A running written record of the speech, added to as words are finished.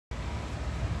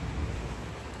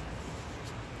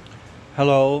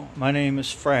Hello, my name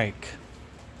is Frank,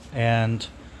 and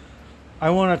I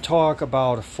want to talk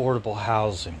about affordable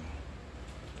housing.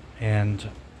 And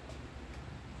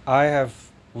I have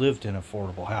lived in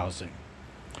affordable housing.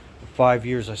 For 5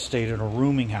 years, I stayed in a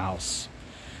rooming house.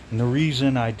 And the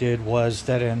reason I did was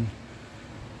that in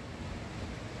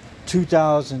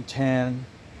 2010,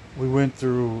 we went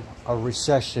through a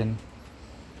recession,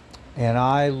 and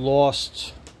I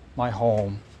lost my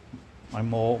home. My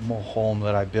mobile home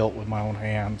that I built with my own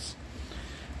hands,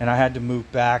 and I had to move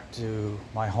back to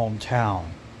my hometown.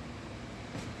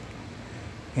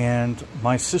 And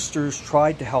my sisters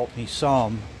tried to help me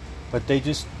some, but they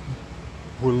just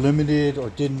were limited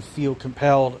or didn't feel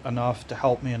compelled enough to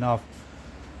help me enough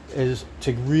is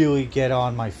to really get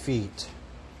on my feet.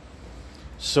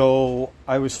 So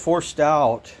I was forced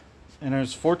out, and I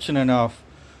was fortunate enough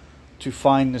to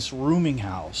find this rooming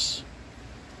house.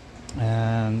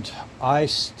 And I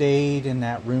stayed in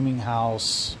that rooming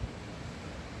house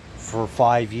for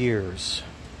 5 years,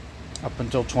 up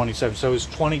until 2017. So it was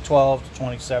 2012 to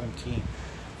 2017.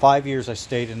 5 years I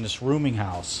stayed in this rooming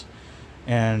house.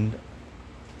 And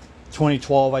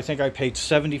 2012, I think I paid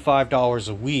 $75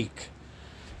 a week.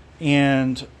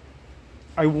 And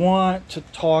I want to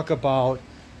talk about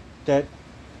that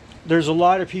there's a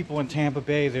lot of people in Tampa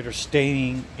Bay that are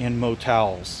staying in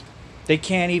motels. They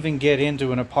can't even get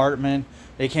into an apartment.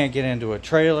 They can't get into a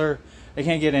trailer. They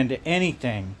can't get into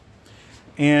anything.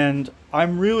 And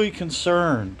I'm really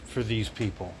concerned for these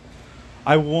people.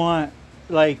 I want,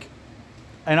 and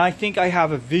I think I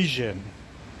have a vision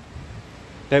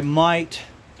that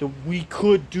we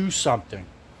could do something.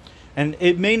 And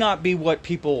it may not be what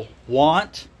people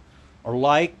want or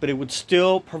like, but it would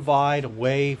still provide a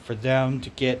way for them to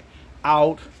get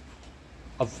out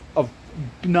of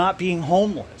not being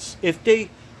homeless. If they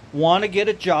want to get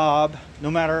a job, no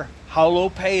matter how low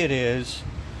pay it is,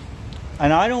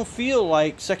 and I don't feel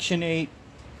like Section 8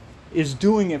 is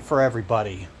doing it for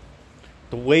everybody.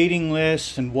 The waiting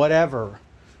list and whatever.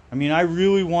 I mean, I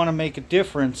really want to make a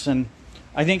difference, and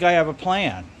I think I have a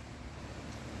plan.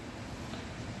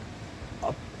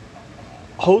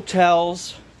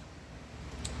 Hotels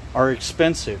are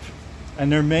expensive, and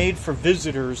they're made for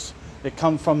visitors that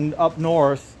come from up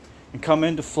north and come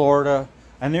into Florida,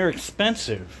 and they're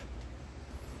expensive.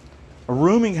 A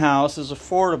rooming house is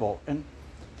affordable. And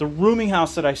the rooming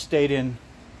house that I stayed in,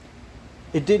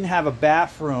 it didn't have a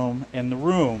bathroom in the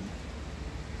room.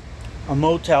 A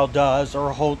motel does, or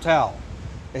a hotel.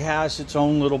 It has its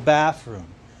own little bathroom.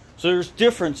 So there's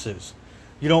differences.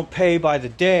 You don't pay by the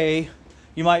day.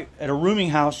 At a rooming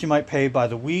house, you might pay by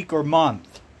the week or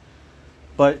month.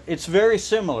 But it's very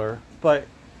similar. But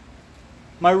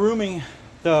my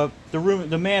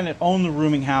the man that owned the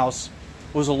rooming house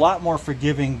was a lot more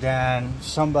forgiving than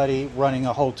somebody running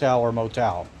a hotel or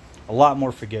motel. A lot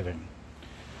more forgiving.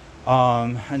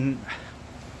 And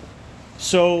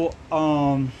so,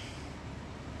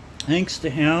 thanks to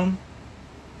him,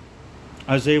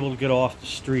 I was able to get off the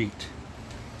street.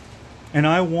 And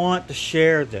I want to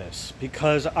share this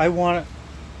because I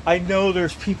know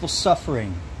there's people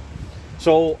suffering.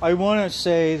 So I want to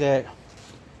say that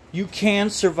you can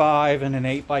survive in an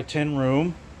 8x10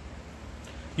 room.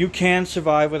 You can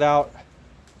survive without.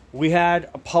 We had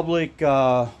a public.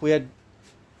 We had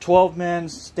 12 men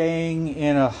staying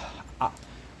in it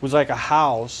was like a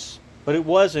house, but it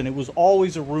wasn't. It was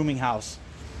always a rooming house.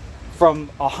 From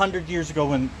 100 years ago,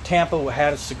 when Tampa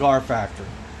had a cigar factory,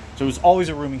 so it was always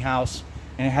a rooming house,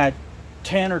 and it had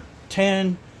 10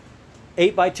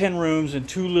 8x10 rooms and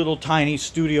 2 little tiny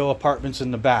studio apartments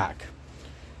in the back.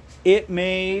 It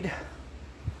made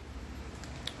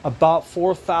about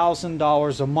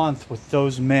 $4,000 a month with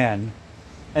those men.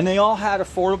 And they all had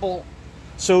affordable.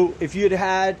 So if you'd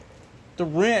had the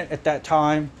rent at that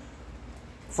time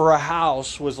for a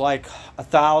house was like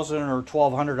 $1,000 or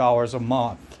 $1,200 a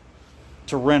month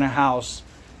to rent a house.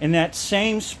 In that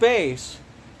same space,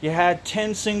 you had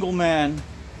 10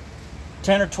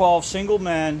 or 12 single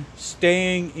men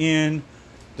staying in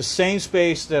the same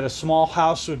space that a small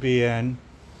house would be in,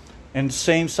 and the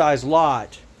same size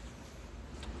lot.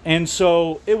 And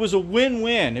so it was a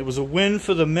win-win. It was a win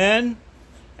for the men,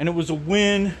 and it was a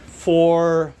win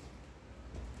for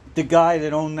the guy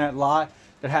that owned that lot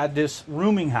that had this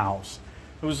rooming house.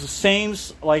 It was the same,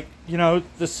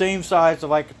 the same size of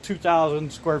like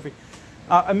 2,000 square feet.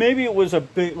 Maybe it was a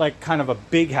big, kind of a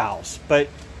big house, but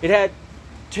it had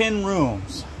 10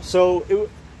 rooms. So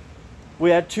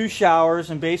we had 2 showers,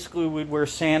 and basically we'd wear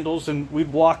sandals, and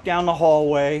we'd walk down the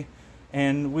hallway.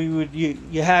 And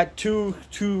you had two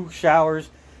showers,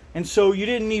 and so you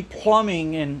didn't need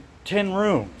plumbing in 10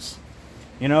 rooms.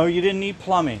 You didn't need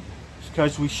plumbing.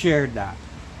 because we shared that.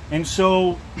 And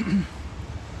so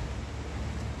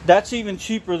that's even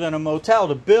cheaper than a motel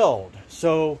to build.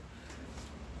 So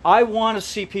I want to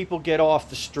see people get off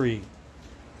the street.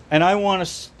 And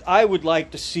I would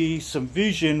like to see some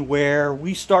vision where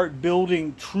we start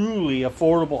building truly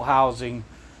affordable housing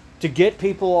to get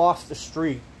people off the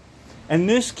street. And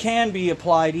this can be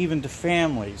applied even to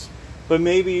families. But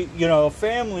maybe, you know, a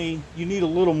family, you need a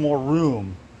little more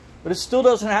room. But it still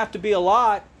doesn't have to be a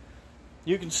lot.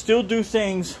 You can still do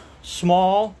things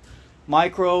small,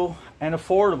 micro, and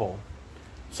affordable.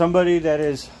 Somebody that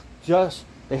is just,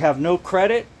 they have no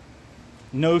credit,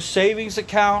 no savings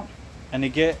account, and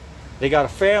they got a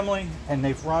family and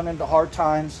they've run into hard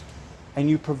times, and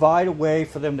you provide a way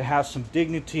for them to have some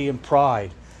dignity and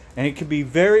pride. And it could be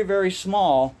very, very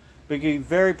small, but it could be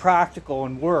very practical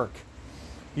and work.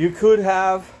 You could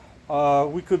have,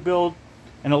 we could build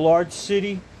in a large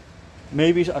city,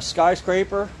 maybe a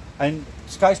skyscraper, and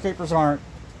skyscrapers aren't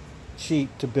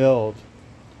cheap to build.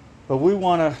 But we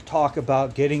want to talk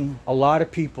about getting a lot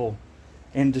of people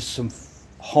into some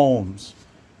homes,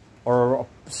 or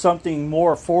something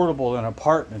more affordable than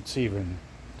apartments even.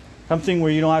 Something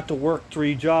where you don't have to work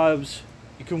 3 jobs.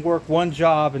 You can work 1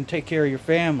 job and take care of your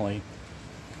family.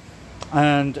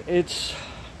 And it's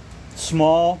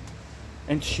small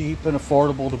and cheap and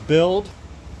affordable to build.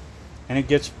 And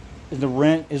the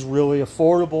rent is really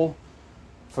affordable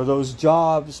for those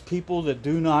jobs. People that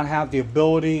do not have the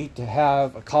ability to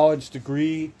have a college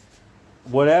degree,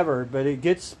 whatever, but it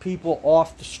gets people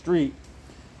off the street.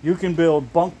 You can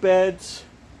build bunk beds.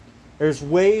 There's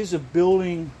ways of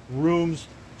building rooms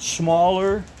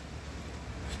smaller,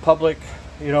 public,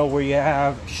 you know, where you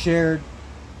have shared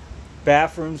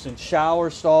bathrooms and shower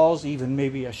stalls, even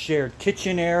maybe a shared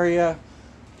kitchen area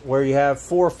where you have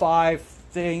 4 or 5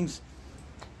 things,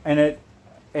 and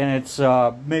it's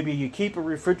maybe you keep a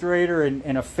refrigerator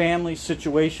in a family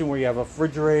situation where you have a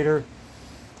refrigerator.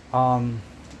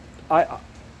 I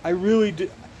really do.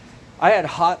 I had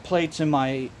hot plates in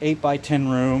my 8x10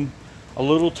 room, a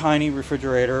little tiny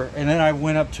refrigerator, and then I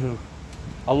went up to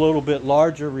a little bit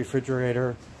larger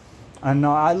refrigerator, and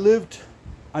I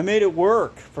made it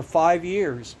work for 5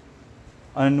 years.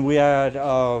 And we had,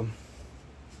 so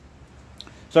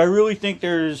I really think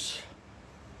there's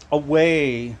a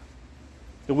way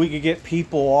that we could get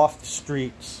people off the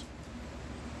streets.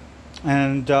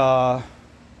 And I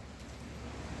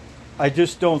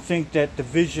just don't think that the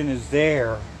vision is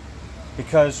there.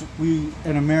 Because we,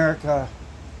 in America,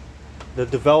 the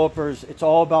developers, it's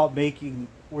all about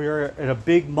we're in a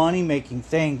big money-making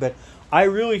thing, but I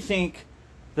really think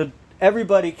that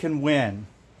everybody can win.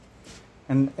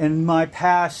 And in my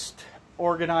past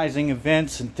organizing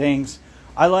events and things,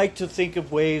 I like to think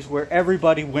of ways where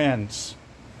everybody wins.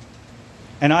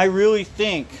 And I really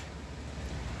think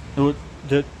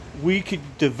that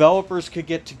developers could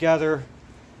get together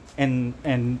and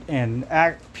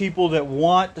act, people that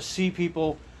want to see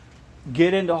people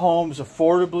get into homes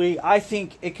affordably. I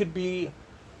think it could be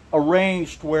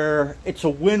arranged where it's a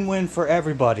win-win for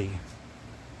everybody.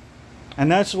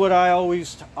 And that's what I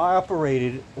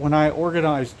operated when I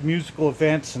organized musical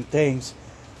events and things.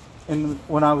 And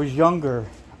when I was younger,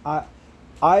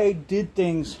 I did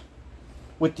things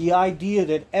with the idea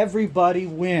that everybody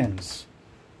wins.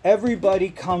 Everybody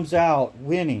comes out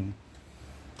winning,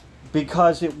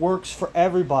 because it works for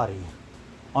everybody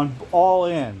on all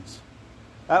ends.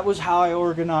 That was how I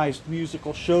organized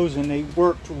musical shows, and they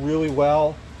worked really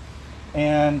well.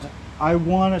 And I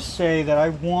want to say that I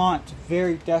want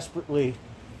very desperately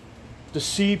to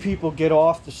see people get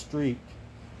off the street.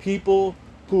 People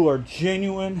who are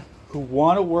genuine, who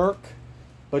want to work,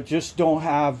 but just don't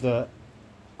have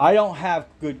I don't have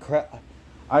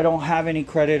any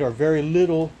credit, or very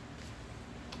little.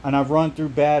 And I've run through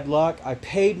bad luck. I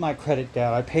paid my credit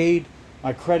down. I paid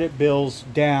my credit bills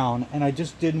down, and I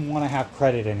just didn't want to have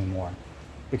credit anymore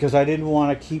because I didn't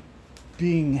want to keep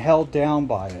being held down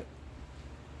by it.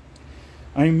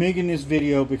 I'm making this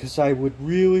video because I would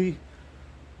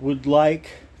like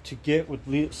to get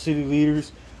with city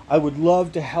leaders. I would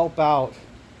love to help out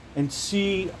and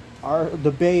see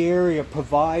the Bay Area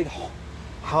provide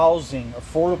housing,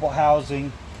 affordable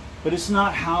housing. But it's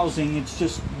not housing, it's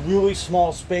just really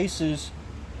small spaces,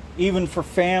 even for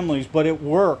families, but it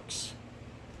works.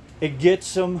 It gets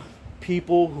some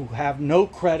people who have no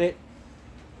credit,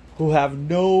 who have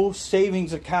no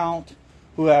savings account,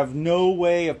 who have no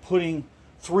way of putting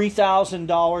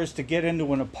 $3,000 to get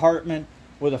into an apartment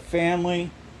with a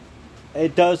family. You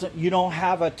don't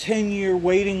have a 10-year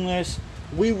waiting list.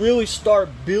 We really start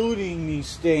building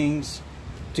these things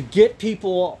to get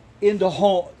people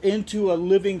into a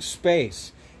living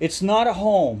space. It's not a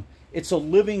home. It's a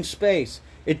living space.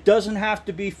 It doesn't have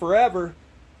to be forever,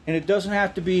 and it doesn't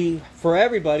have to be for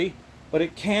everybody, but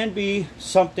it can be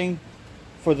something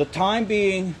for the time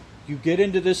being. You get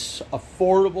into this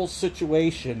affordable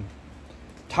situation.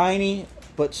 Tiny,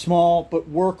 but small, but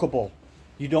workable.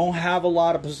 You don't have a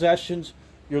lot of possessions.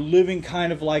 You're living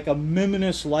kind of like a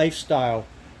minimalist lifestyle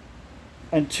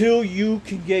until you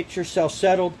can get yourself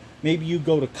settled. Maybe you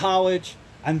go to college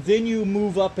and then you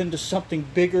move up into something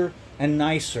bigger and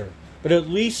nicer. But at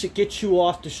least it gets you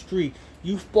off the street.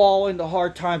 You fall into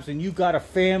hard times and you got a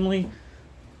family.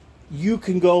 You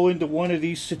can go into one of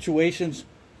these situations.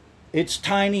 It's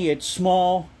tiny, it's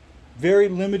small, very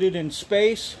limited in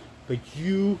space, but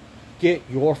you get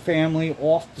your family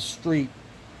off the street.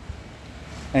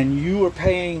 And you are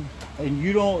paying, and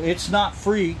you don't, it's not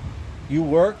free. You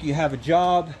work, you have a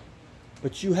job,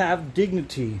 but you have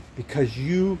dignity because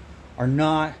you are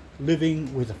not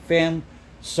living with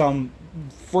some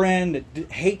friend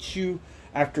that hates you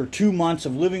after 2 months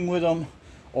of living with them,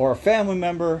 or a family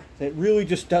member that really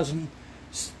just doesn't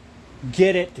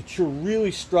get it, that you're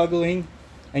really struggling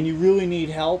and you really need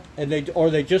help, and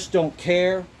they just don't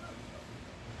care.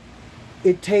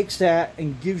 It takes that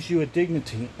and gives you a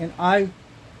dignity. And I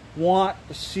want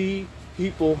to see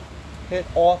people get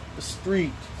off the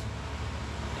street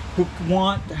who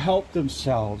want to help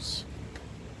themselves,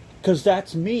 because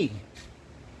that's me.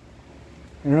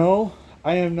 You know,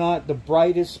 I am not the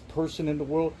brightest person in the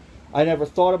world. I never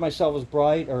thought of myself as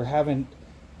bright or having.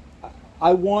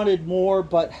 I wanted more,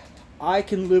 but I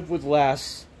can live with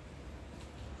less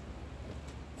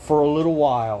for a little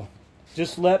while.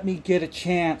 Just let me get a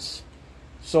chance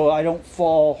so I don't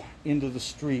fall into the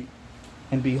street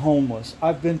and be homeless.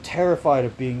 I've been terrified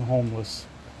of being homeless.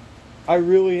 I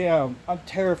really am. I'm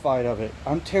terrified of it.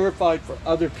 I'm terrified for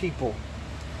other people.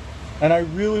 And I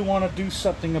really want to do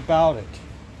something about it.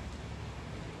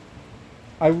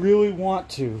 I really want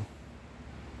to.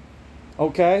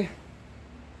 Okay?